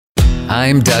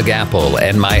I'm Doug Apple,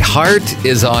 and my heart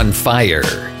is on fire.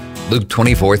 Luke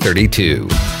 24:32.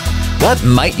 What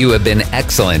might you have been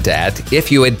excellent at if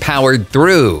you had powered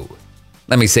through?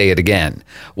 Let me say it again.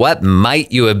 What might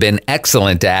you have been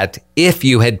excellent at if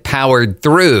you had powered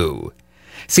through?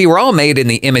 See, we're all made in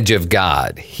the image of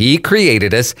God. He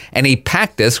created us, and He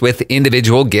packed us with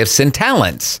individual gifts and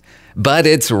talents. But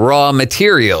it's raw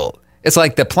material. It's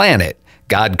like the planet.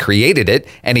 God created it,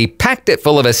 and He packed it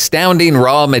full of astounding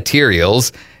raw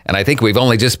materials, and I think we've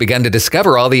only just begun to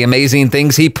discover all the amazing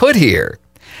things He put here.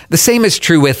 The same is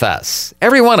true with us,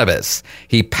 every one of us.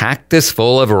 He packed us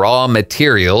full of raw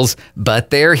materials, but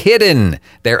they're hidden.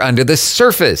 They're under the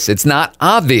surface. It's not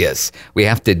obvious. We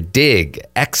have to dig,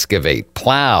 excavate,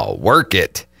 plow, work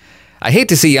it. I hate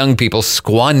to see young people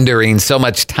squandering so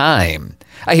much time.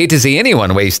 I hate to see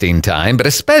anyone wasting time, but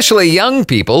especially young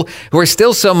people who are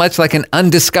still so much like an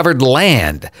undiscovered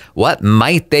land. What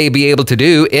might they be able to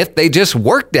do if they just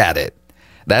worked at it?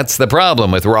 That's the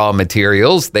problem with raw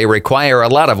materials. They require a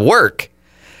lot of work.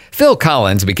 Phil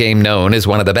Collins became known as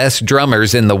one of the best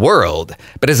drummers in the world,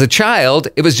 but as a child,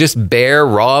 it was just bare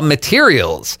raw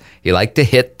materials. He liked to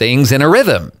hit things in a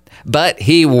rhythm, but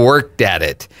he worked at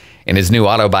it. In his new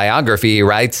autobiography, he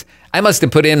writes, "I must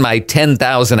have put in my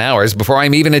 10,000 hours before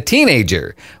I'm even a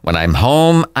teenager. When I'm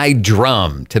home, I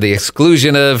drum to the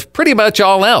exclusion of pretty much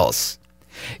all else."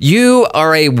 You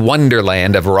are a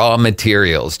wonderland of raw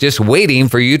materials just waiting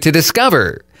for you to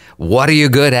discover. What are you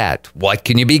good at? What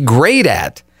can you be great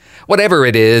at? Whatever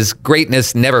it is,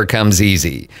 greatness never comes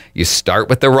easy. You start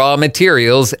with the raw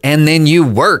materials and then you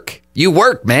work. You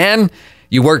work, man.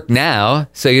 You work now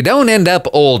so you don't end up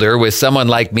older with someone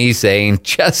like me saying,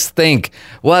 just think,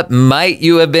 what might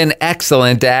you have been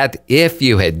excellent at if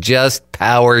you had just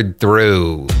powered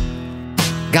through?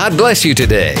 God bless you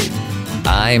today.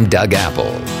 I'm Doug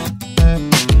Apple.